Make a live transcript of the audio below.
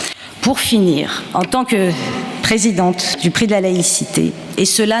Pour finir, en tant que présidente du prix de la laïcité, et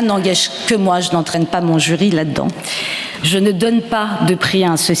cela n'engage que moi, je n'entraîne pas mon jury là-dedans, je ne donne pas de prix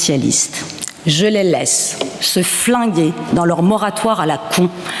à un socialiste. Je les laisse se flinguer dans leur moratoire à la con,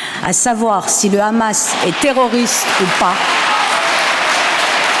 à savoir si le Hamas est terroriste ou pas.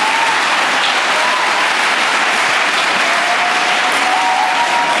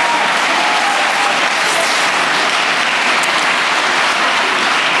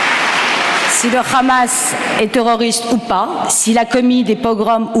 Si le Hamas est terroriste ou pas, s'il a commis des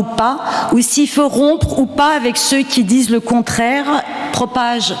pogroms ou pas, ou s'il faut rompre ou pas avec ceux qui disent le contraire,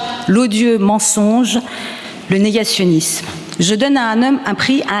 propagent l'odieux mensonge, le négationnisme. Je donne un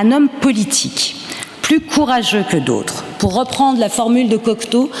prix à un homme politique, plus courageux que d'autres. Pour reprendre la formule de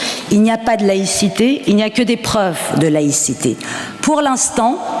Cocteau, il n'y a pas de laïcité, il n'y a que des preuves de laïcité. Pour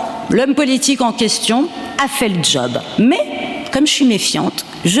l'instant, l'homme politique en question a fait le job, mais comme je suis méfiante,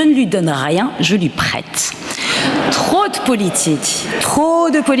 je ne lui donne rien, je lui prête. Trop de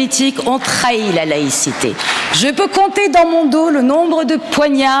politiques ont trahi la laïcité. Je peux compter dans mon dos le nombre de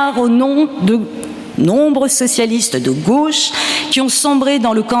poignards au nom de nombreux socialistes de gauche qui ont sombré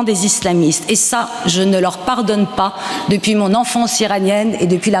dans le camp des islamistes. Et ça, je ne leur pardonne pas depuis mon enfance iranienne et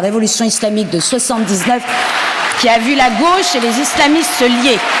depuis la révolution islamique de 79 qui a vu la gauche et les islamistes se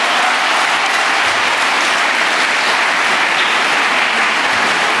lier.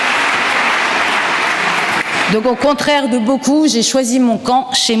 Donc au contraire de beaucoup, j'ai choisi mon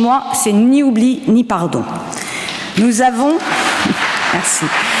camp. Chez moi, c'est ni oubli ni pardon. Nous avons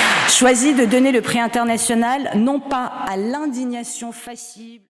choisi de donner le prix international non pas à l'indignation facile.